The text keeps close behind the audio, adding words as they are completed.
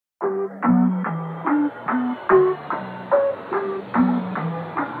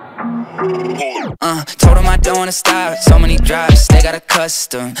Told them I don't wanna stop. So many drops, they got a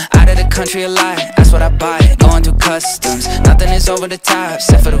custom. Out of the country a lot, that's what I buy. Going through customs, nothing is over the top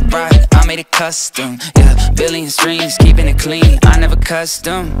except for the bride. I made it custom, yeah. Billion streams, keeping it clean. I never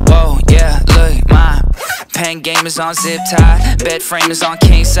custom. Whoa, yeah. Look, my pen game is on zip tie. Bed frame is on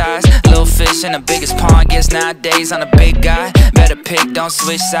king size. Little fish in the biggest pond. Guess nowadays I'm a big guy. Better pick, don't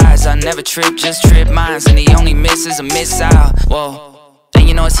switch sides. I never trip, just trip mines. And the only miss is a missile. Whoa. And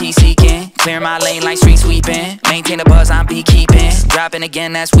you know it's heat seeking. Clear my lane like street sweeping. Maintain the buzz, I'm beekeeping. Dropping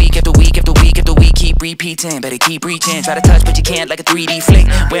again, that's week after week after week after week. Keep repeating, better keep reaching. Try to touch but you can't, like a 3D flick.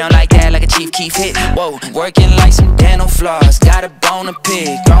 We don't like that, like a Chief Keef hit. Whoa, working like some dental floss. Got a bone to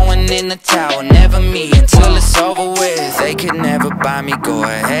pick, throwing in the towel. Never me until it's over with. They could never buy me, go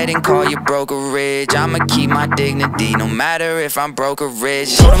ahead and call your brokerage. I'ma keep my dignity, no matter if I'm broke or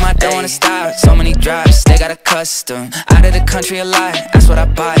rich. Told them I don't wanna stop, so many drops, they got a custom. Out of the country a lot, that's what I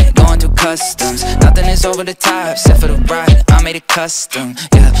buy, going through customs. Nothing is over the top except for the bride. I made it custom,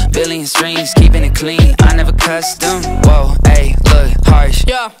 yeah. Billion streams, keeping it clean. I never custom. Whoa, ayy, look, harsh,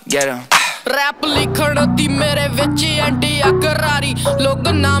 yeah. Get 'em. Rap लिखण दी मेरे विच Andy अकरारी लोग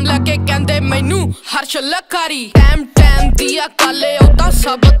नाम लैके कहंदे मैनू हर्ष लखारी time time दिया काले ओदा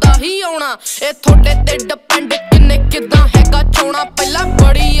सब दा ही आउणा ए थोड़े ते डिपेंड किन्ने किदां हैगा चोणा पहला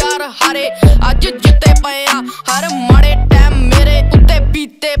बड़ी यार हारे अज जिते पए आ हर माड़े टाइम मेरे उत्ते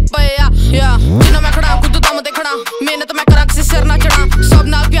बीते पए आ या जिन्ना मैं खड़ा खुद दम ते खड़ा मेहनत मैं करा किसी सिर ना चढ़ा सब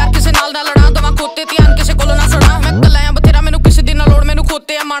नाल प्यार किसी नाल ना लड़ा दवा खोते ध्यान किसी कोलों ना सड़ा मैं कलाया बथेरा मैनू किसी दी ना लोड़ मैनू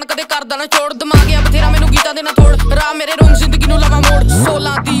खोते आ मान कदे करदा ना छोड़ दिमाग आ बथेरा मैनू गीतां दे ना थोड़ राह मेरे रोंग जिंदगी नू लवा मोड़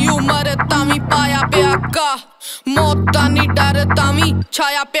 16 दी उम्र तावी पाया पिया का मौत दा नी डर तावी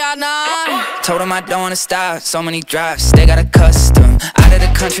छाया पिया ना. Told them I don't wanna stop, so many drops, they got a custom. Out of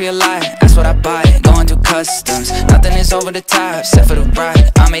the country a lot, that's what I buy, going through customs. Nothing is over the top except for the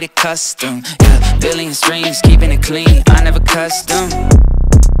bride. I made it custom, yeah. Billion streams, keeping it clean. I never custom.